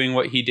for doing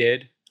what he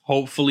did.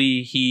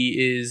 Hopefully he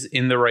is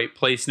in the right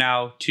place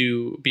now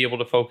to be able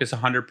to focus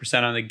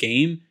 100% on the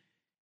game.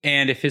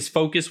 And if his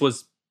focus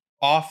was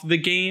off the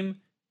game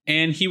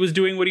and he was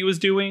doing what he was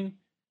doing,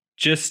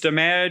 just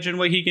imagine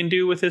what he can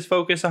do with his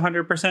focus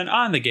 100%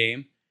 on the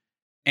game.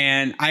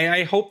 And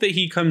I hope that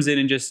he comes in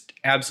and just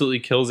absolutely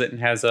kills it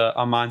and has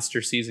a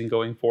monster season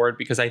going forward,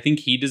 because I think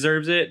he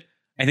deserves it.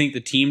 I think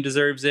the team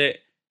deserves it.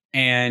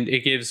 And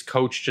it gives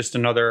coach just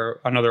another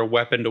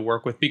weapon to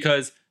work with,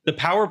 because the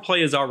power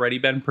play has already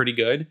been pretty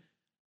good.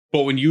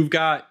 But when you've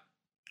got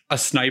a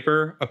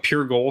sniper, a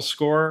pure goal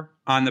scorer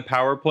on the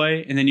power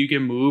play, and then you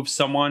can move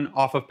someone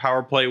off of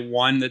power play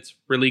 1 that's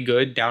really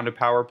good down to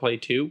power play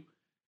 2,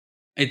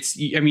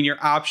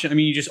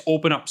 you just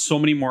open up so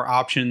many more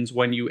options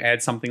when you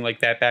add something like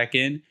that back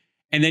in.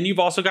 And then you've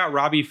also got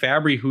Robbie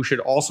Fabry, who should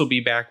also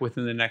be back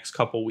within the next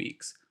couple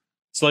weeks.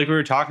 So like we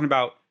were talking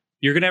about,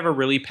 you're going to have a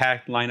really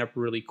packed lineup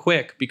really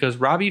quick, because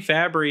Robbie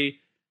Fabry,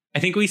 I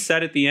think we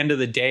said at the end of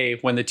the day,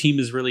 when the team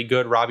is really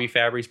good, Robbie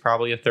Fabry's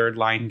probably a third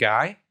line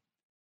guy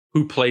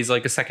who plays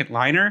like a second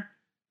liner.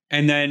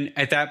 And then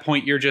at that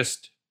point,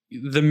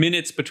 the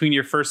minutes between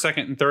your first,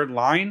 second, and third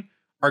line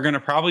are going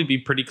to probably be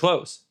pretty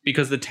close,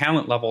 because the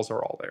talent levels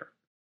are all there.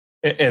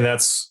 And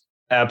that's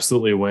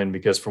absolutely a win,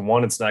 because for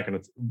one, it's not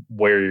going to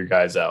wear your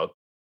guys out.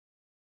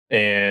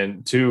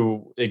 And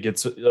 2, it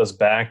gets us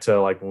back to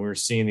like when we were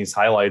seeing these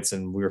highlights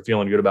and we were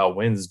feeling good about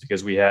wins,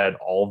 because we had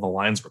all of the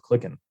lines were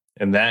clicking,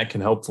 and that can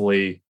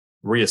hopefully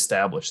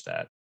reestablish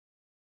that.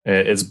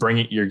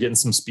 You're getting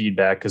some speed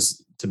back,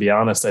 because to be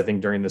honest, I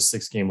think during this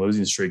 6-game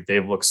losing streak,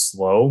 they've looked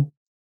slow.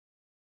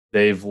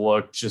 They've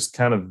looked just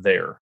kind of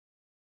there.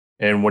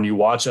 And when you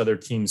watch other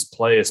teams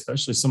play,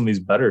 especially some of these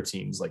better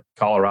teams like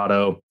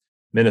Colorado,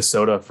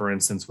 Minnesota, for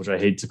instance, which I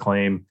hate to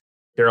claim,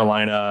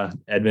 Carolina,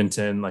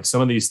 Edmonton, like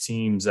some of these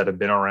teams that have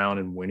been around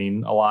and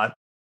winning a lot,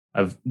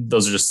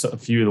 those are just a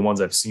few of the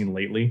ones I've seen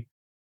lately.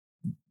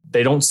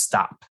 They don't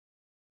stop.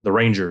 The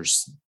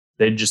Rangers,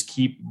 they just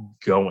keep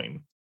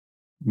going,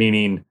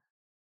 meaning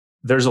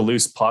there's a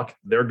loose puck,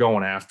 they're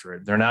going after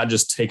it. They're not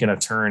just taking a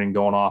turn and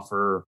going off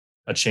for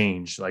a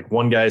change. Like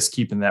one guy's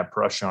keeping that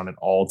pressure on at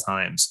all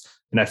times.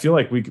 And I feel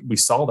like we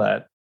saw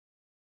that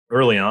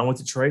early on with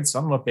Detroit. So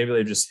I don't know if maybe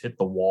they just hit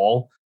the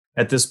wall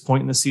at this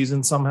point in the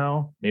season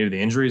somehow. Maybe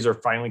the injuries are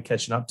finally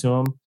catching up to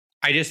them.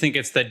 I just think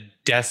it's the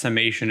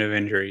decimation of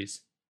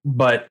injuries.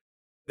 But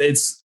they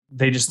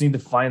just need to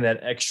find that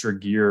extra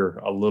gear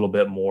a little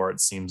bit more, it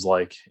seems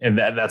like. And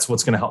that's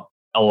what's going to help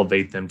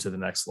elevate them to the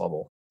next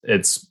level.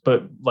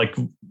 But like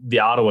the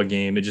Ottawa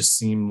game, it just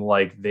seemed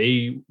like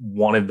they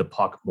wanted the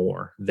puck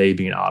more, they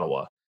being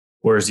Ottawa.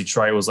 Whereas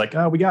Detroit was like,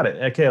 oh, we got it.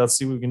 Okay, let's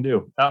see what we can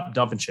do.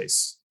 Dump and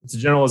chase. It's a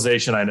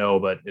generalization, I know,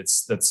 but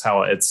that's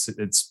how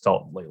it's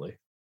felt lately.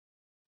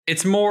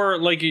 It's more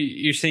like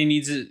you're saying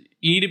you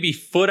need to be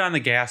foot on the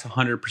gas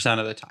 100%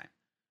 of the time.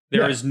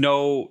 There is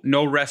no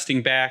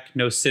resting back,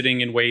 no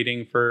sitting and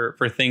waiting for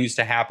things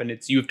to happen.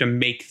 You have to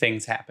make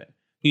things happen.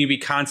 You need to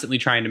be constantly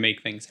trying to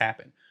make things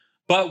happen.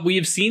 But we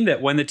have seen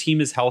that when the team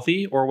is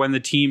healthy or when the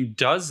team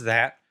does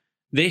that,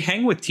 they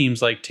hang with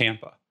teams like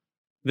Tampa.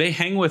 They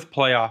hang with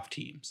playoff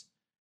teams.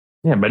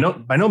 Yeah,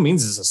 by no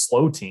means is a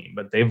slow team,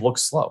 but they've looked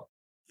slow.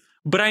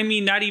 But I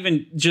mean, not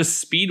even just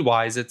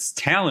speed-wise, it's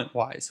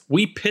talent-wise.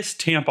 We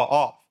pissed Tampa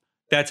off.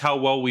 That's how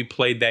well we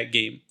played that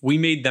game. We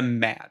made them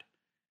mad.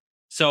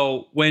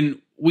 So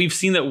when we've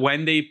seen that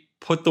when they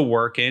put the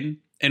work in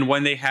and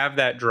when they have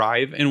that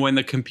drive and when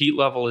the compete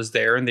level is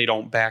there and they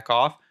don't back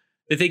off,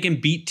 that they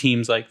can beat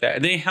teams like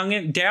that. They hung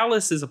in.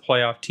 Dallas is a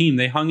playoff team.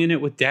 They hung in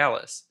it with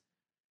Dallas.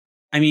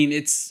 I mean,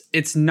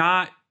 it's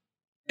not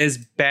as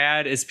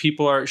bad as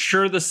people are.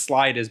 Sure, the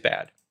slide is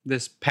bad.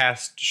 This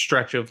past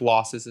stretch of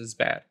losses is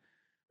bad.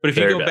 But if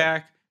you go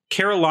back,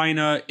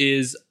 Carolina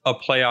is a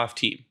playoff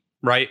team,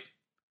 right?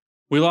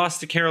 We lost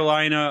to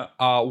Carolina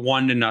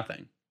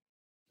 1-0.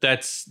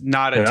 That's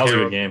not a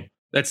terrible game.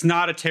 That's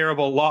not a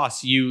terrible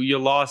loss. You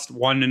lost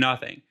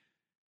 1-0.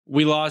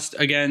 We lost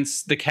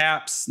against the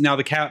Caps. Now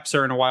the Caps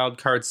are in a wild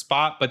card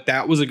spot, but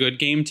that was a good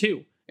game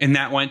too. And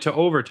that went to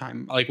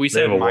overtime. Like we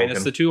said,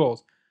 minus the 2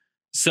 goals.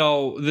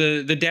 So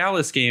the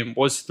Dallas game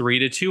was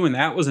 3-2, and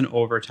that was an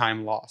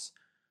overtime loss.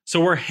 So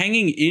we're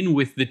hanging in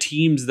with the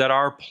teams that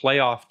are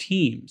playoff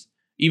teams.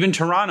 Even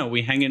Toronto,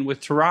 we hang in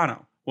with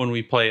Toronto when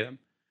we play them.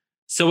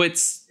 So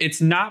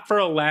it's not for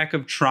a lack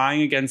of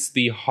trying against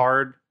the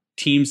hard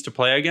teams to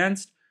play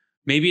against.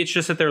 Maybe it's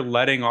just that they're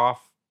letting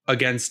off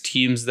against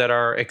teams that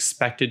are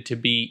expected to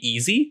be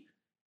easy,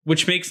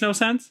 which makes no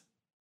sense.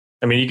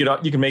 I mean,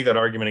 you can make that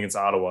argument against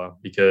Ottawa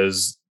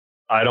because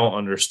I don't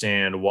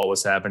understand what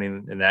was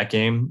happening in that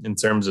game in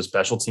terms of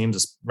special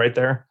teams right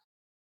there.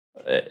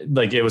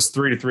 Like it was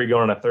 3-3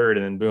 going in a third,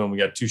 and then boom, we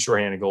got 2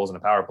 shorthanded goals and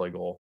a power play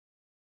goal.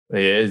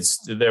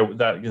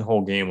 That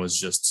whole game was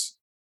just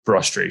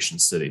frustration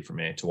city for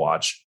me to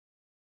watch.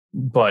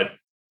 But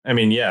I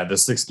mean, yeah, the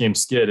 6-game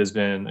skid has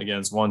been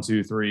against 1,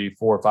 2, 3,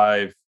 4,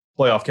 5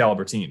 playoff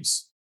caliber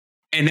teams.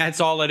 And that's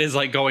all it is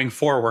like going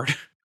forward.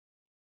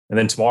 And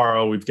then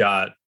tomorrow we've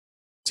got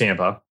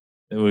Tampa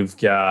and we've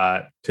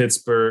got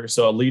Pittsburgh.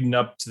 So leading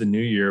up to the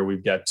new year,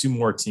 we've got 2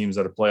 more teams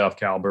that are playoff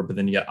caliber, but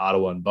then you got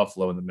Ottawa and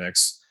Buffalo in the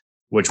mix,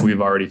 which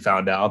we've already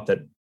found out that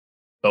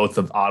both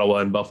of Ottawa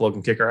and Buffalo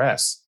can kick our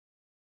ass.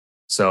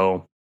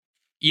 So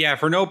yeah,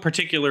 for no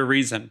particular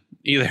reason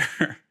either.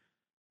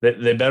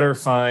 They better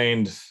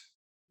find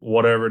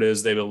whatever it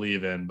is they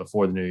believe in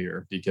before the new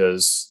year,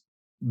 because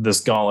this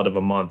gauntlet of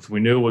a month, we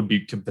knew it would be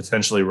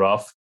potentially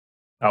rough.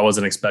 I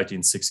wasn't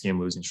expecting 6-game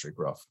losing streak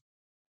rough.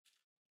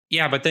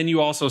 Yeah, but then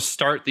you also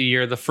start the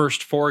year, the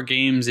first 4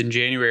 games in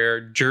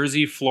January,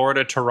 Jersey,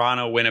 Florida,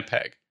 Toronto,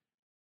 Winnipeg.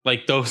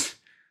 Like those,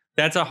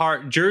 that's a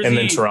hard Jersey. And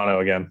then Toronto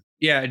again.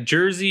 Yeah,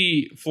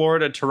 Jersey,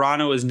 Florida,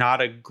 Toronto is not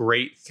a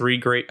great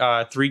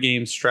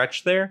 3-game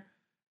stretch there.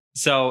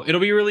 So it'll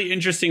be really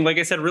interesting. Like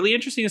I said, really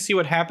interesting to see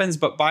what happens.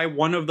 But by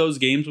one of those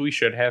games, we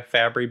should have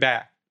Fabry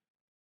back.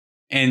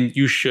 And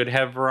you should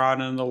have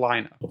Vrana in the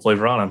lineup. We'll play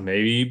Vrana.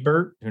 Maybe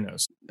Bert. Who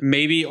knows?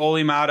 Maybe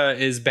Olimata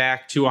is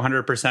back to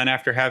 100%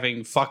 after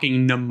having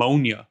fucking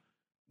pneumonia.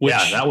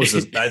 Yeah, that was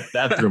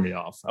that threw me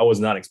off. I was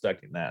not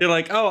expecting that. They're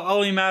like, oh,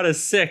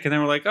 Olimata's sick. And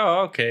then we're like,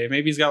 oh, okay.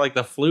 Maybe he's got like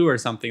the flu or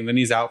something. Then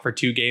he's out for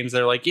 2 games.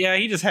 They're like, yeah,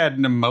 he just had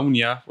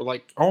pneumonia. We're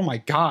like, oh my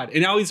God.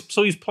 And now he's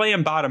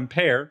playing bottom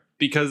pair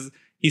because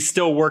he's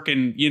still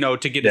working,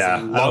 to get his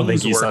lungs working. I don't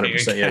think he's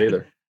 100% again. Yet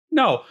either.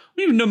 No,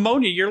 when you have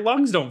pneumonia, your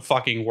lungs don't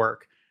fucking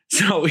work.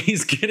 So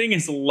he's getting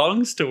his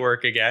lungs to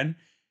work again.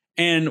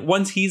 And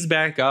once he's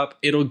back up,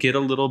 it'll get a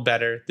little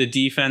better. The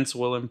defense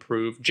will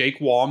improve. Jake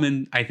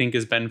Wallman, I think,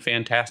 has been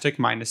fantastic,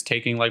 minus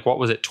taking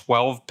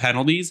 12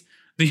 penalties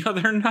the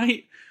other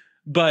night.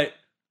 But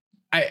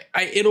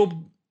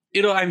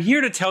I'm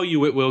here to tell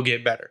you it will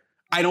get better.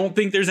 I don't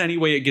think there's any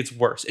way it gets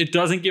worse. It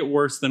doesn't get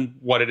worse than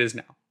what it is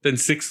now, than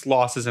 6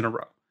 losses in a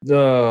row.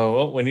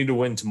 Well, we need to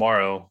win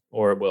tomorrow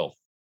or it will.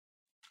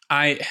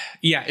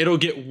 It'll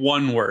get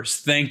one worse.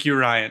 Thank you,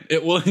 Ryan.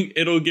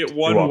 It'll get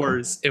one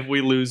worse if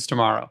we lose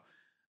tomorrow.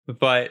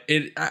 But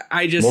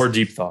I just more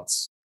deep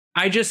thoughts.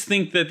 I just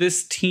think that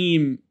this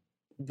team,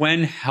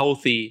 when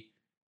healthy,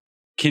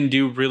 can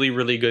do really,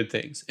 really good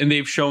things. And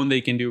they've shown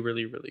they can do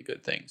really, really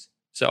good things.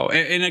 So,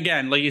 and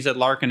again, like you said,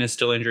 Larkin is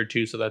still injured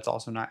too, so that's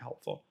also not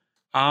helpful.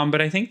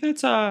 But I think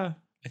that's all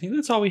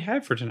we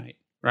had for tonight,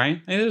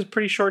 right? It was a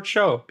pretty short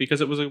show because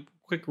it was a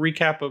quick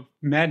recap of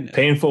madness.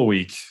 Painful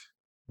week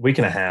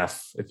and a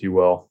half, if you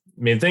will.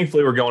 I mean,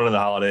 thankfully we're going into the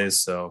holidays,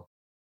 so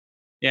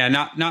yeah,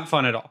 not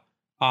fun at all.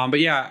 But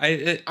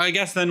yeah, I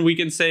guess then we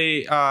can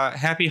say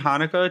Happy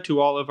Hanukkah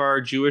to all of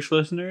our Jewish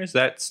listeners.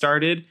 That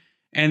started.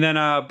 And then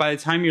by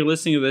the time you're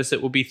listening to this,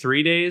 it will be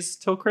 3 days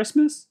till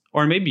Christmas.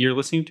 Or maybe you're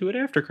listening to it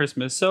after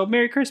Christmas. So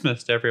Merry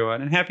Christmas to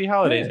everyone and Happy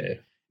Holidays. Hey.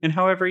 And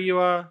however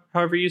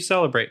you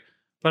celebrate.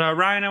 But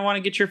Ryan, I want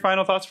to get your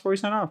final thoughts before we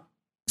sign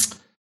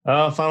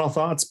off. Final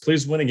thoughts.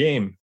 Please win a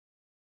game.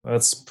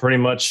 That's pretty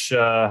much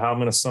how I'm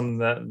going to sum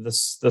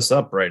this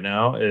up right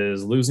now.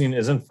 Is losing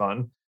isn't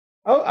fun.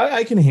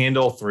 I can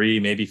handle 3,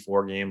 maybe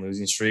 4 game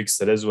losing streaks.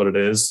 That is what it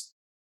is.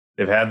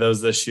 They've had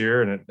those this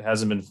year, and it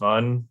hasn't been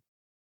fun.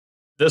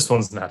 This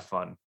one's not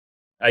fun.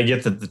 I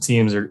get that the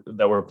teams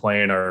that we're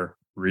playing are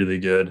really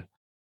good,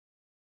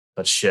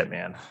 but shit,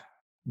 man,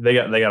 they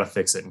got to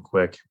fix it and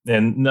quick.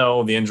 And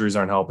no, the injuries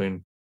aren't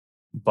helping.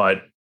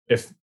 But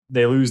if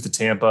they lose to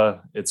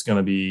Tampa, it's going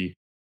to be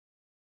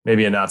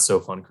maybe a not so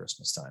fun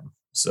Christmas time.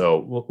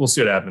 So we'll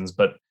see what happens.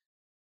 But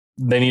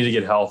they need to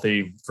get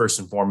healthy first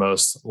and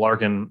foremost.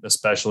 Larkin,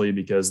 especially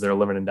because they're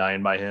living and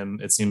dying by him,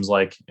 it seems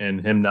like, and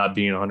him not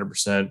being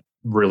 100%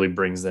 really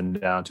brings them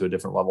down to a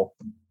different level.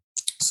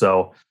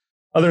 So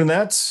other than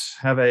that,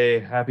 have a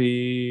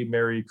happy,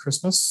 Merry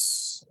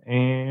Christmas.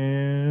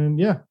 And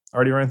yeah,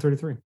 already around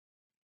 33.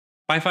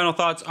 My final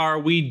thoughts are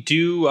we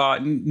do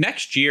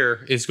next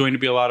year is going to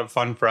be a lot of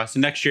fun for us.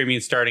 And next year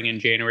means starting in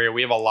January.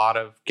 We have a lot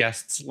of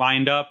guests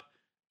lined up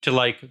to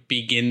like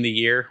begin the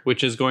year,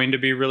 which is going to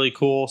be really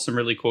cool. Some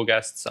really cool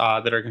guests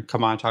that are going to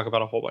come on and talk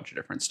about a whole bunch of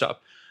different stuff.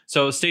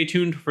 So stay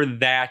tuned for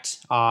that.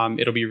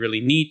 It'll be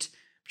really neat.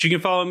 But you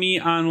can follow me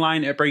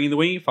online at Bringing the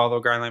Wing.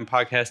 Follow Grindline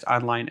Podcast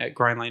online at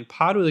Grindline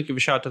Pod. We'd like to give a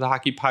shout out to the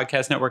Hockey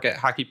Podcast Network at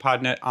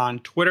HockeyPodNet on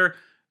Twitter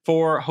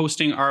for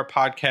hosting our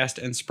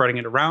podcast and spreading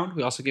it around.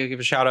 We also give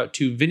a shout out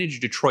to Vintage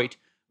Detroit,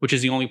 which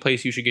is the only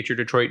place you should get your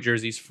Detroit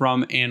jerseys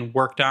from and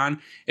worked on.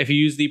 If you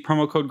use the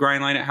promo code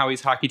Grindline at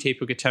Howie's Hockey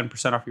Tape, you'll get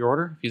 10% off your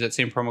order. If you use that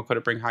same promo code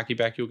at Bring Hockey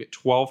Back, you'll get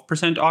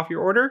 12% off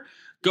your order.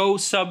 Go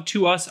sub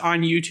to us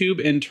on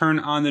YouTube and turn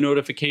on the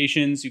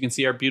notifications. You can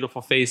see our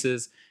beautiful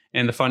faces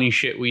and the funny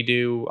shit we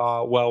do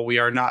while we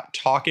are not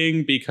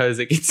talking, because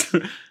it gets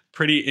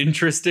pretty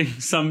interesting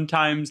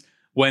sometimes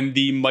when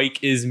the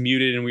mic is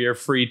muted and we are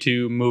free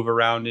to move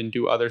around and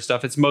do other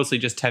stuff. It's mostly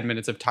just 10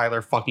 minutes of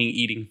Tyler fucking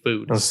eating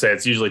food. I was say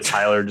it's usually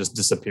Tyler just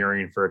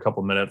disappearing for a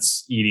couple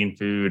minutes, eating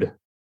food,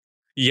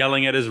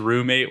 yelling at his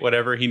roommate,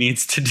 whatever he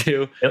needs to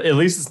do. At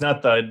least it's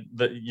not the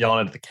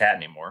yelling at the cat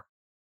anymore.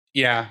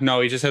 Yeah, no,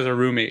 he just has a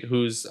roommate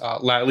who's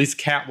loud. At least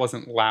Cat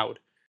wasn't loud.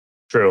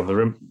 True.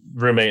 The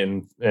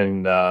roommate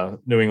in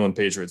New England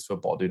Patriots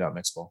football do not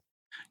mix well.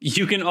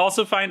 You can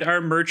also find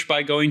our merch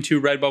by going to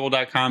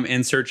redbubble.com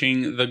and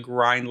searching the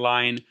Grind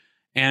Line.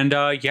 And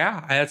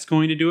yeah, that's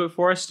going to do it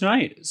for us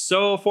tonight.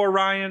 So for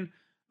Ryan,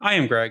 I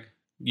am Greg.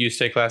 You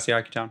stay classy,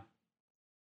 Hockeytown.